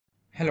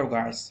Hello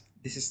guys,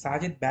 this is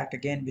Sajid back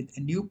again with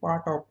a new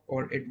part of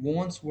our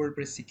advanced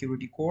WordPress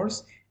security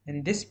course.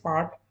 In this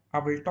part, I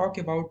will talk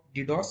about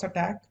DDoS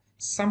attack.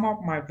 Some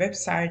of my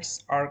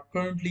websites are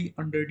currently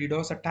under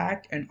DDoS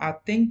attack and I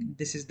think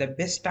this is the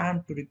best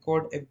time to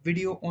record a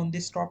video on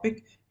this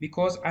topic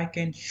because I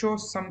can show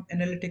some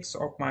analytics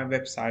of my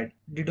website.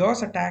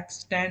 DDoS attack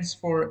stands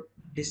for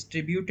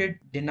Distributed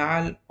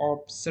Denial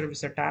of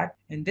Service Attack.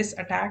 In this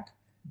attack,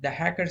 the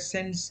hacker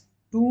sends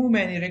too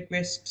many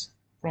requests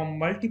from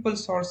multiple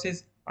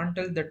sources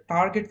until the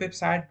target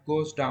website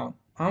goes down.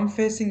 I'm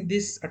facing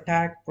this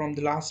attack from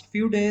the last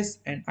few days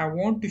and I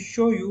want to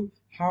show you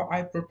how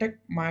I protect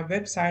my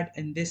website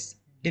in this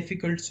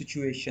difficult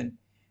situation.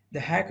 The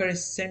hacker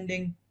is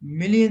sending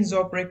millions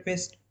of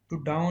requests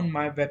to down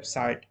my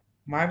website.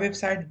 My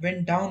website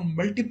went down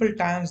multiple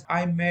times.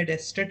 I made a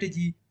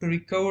strategy to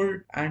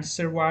recover and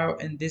survive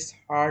in this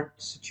hard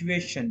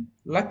situation.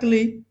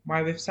 Luckily,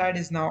 my website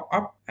is now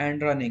up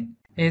and running.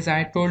 As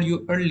I told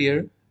you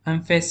earlier,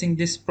 I'm facing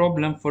this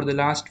problem for the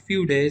last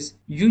few days.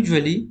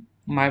 Usually,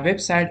 my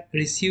website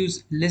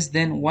receives less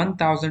than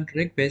 1000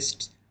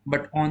 requests,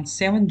 but on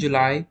 7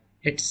 July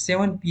at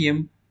 7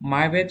 p.m.,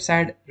 my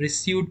website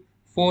received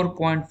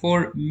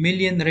 4.4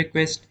 million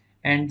requests,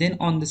 and then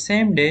on the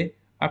same day,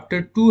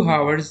 after 2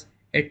 hours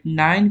at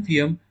 9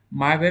 p.m.,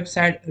 my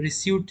website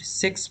received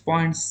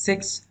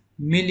 6.6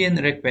 million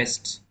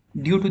requests.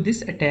 Due to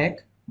this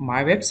attack,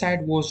 my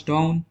website was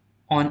down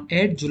on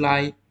 8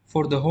 July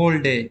for the whole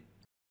day.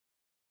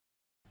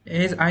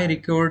 As I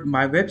recovered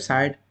my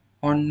website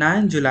on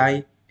 9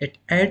 July at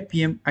 8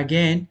 p.m.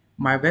 again,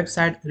 my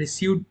website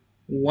received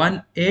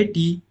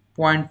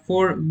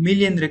 180.4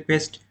 million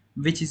requests,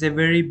 which is a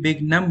very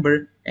big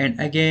number, and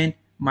again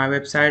my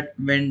website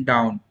went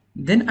down.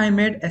 Then I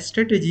made a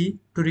strategy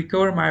to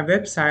recover my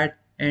website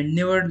and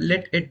never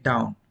let it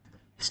down.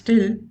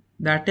 Still,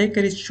 the attacker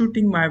is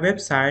shooting my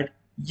website.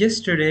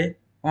 Yesterday,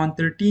 on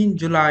 13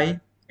 July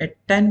at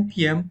 10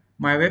 p.m.,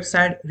 my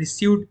website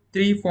received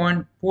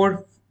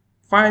 3.45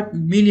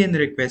 million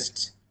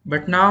requests.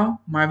 But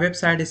now my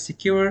website is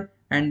secure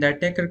and the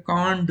attacker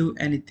can't do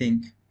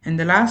anything. In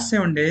the last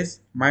 7 days,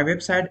 my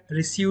website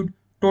received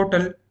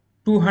total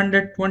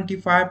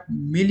 225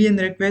 million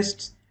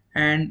requests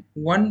and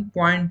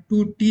 1.2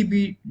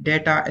 TB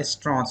data is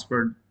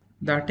transferred.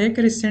 The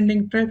attacker is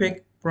sending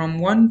traffic from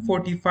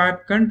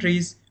 145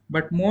 countries,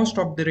 but most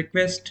of the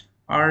requests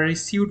are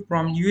received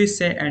from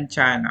USA and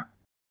China.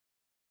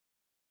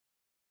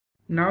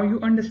 Now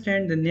you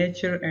understand the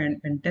nature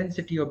and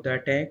intensity of the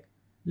attack.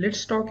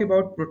 Let's talk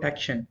about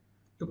protection.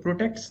 To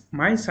protect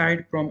my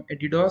site from a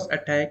DDoS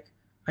attack,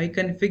 I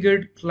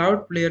configured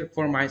Cloudflare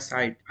for my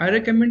site. I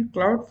recommend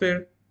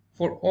Cloudflare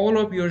for all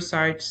of your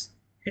sites.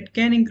 It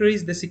can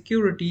increase the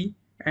security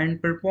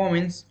and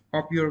performance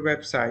of your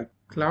website.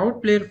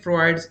 Cloudflare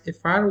provides a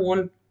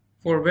firewall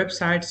for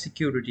website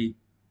security.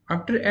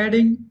 After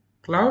adding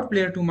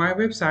Cloudflare to my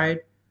website,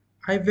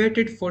 I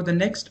waited for the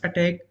next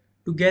attack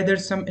to gather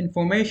some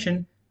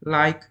information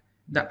like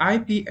the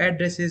IP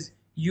addresses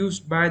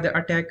used by the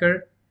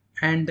attacker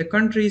and the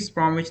countries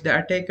from which the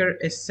attacker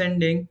is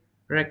sending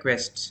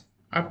requests.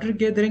 After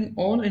gathering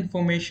all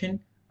information,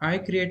 I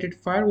created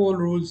firewall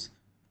rules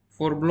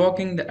for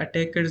blocking the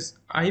attacker's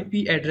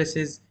IP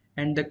addresses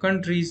and the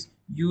countries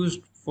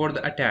used for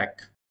the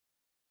attack.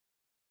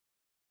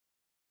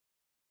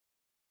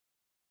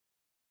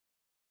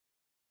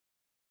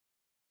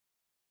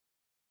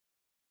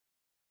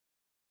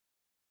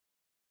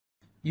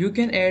 You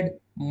can add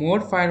more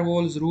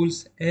firewalls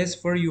rules as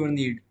per your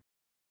need.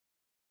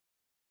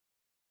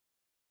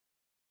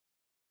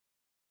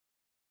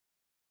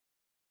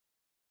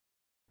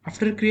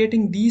 After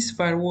creating these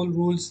firewall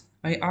rules,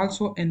 I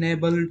also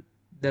enabled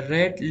the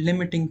rate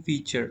limiting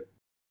feature.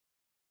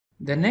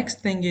 The next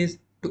thing is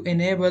to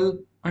enable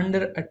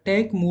under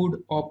attack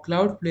mode of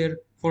Cloudflare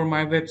for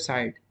my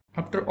website.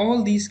 After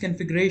all these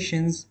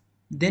configurations,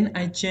 then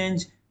I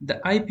change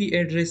the IP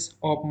address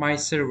of my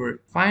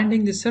server.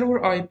 Finding the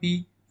server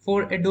IP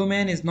for a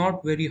domain is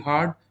not very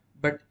hard,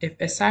 but if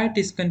a site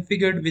is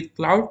configured with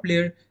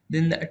Cloudflare,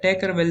 then the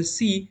attacker will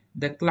see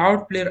the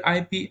Cloudflare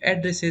IP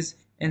addresses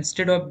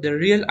instead of the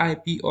real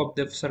IP of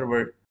the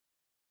server.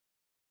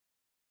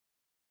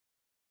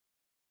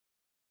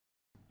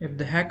 If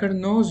the hacker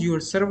knows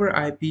your server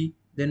IP,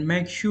 then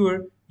make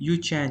sure you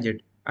change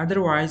it.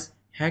 Otherwise,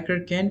 hacker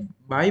can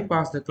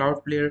bypass the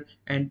Cloudflare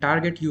and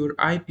target your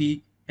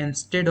IP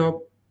instead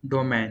of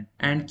domain.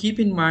 And keep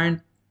in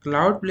mind,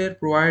 Cloudflare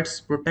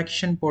provides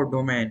protection for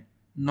domain,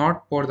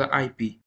 not for the IP.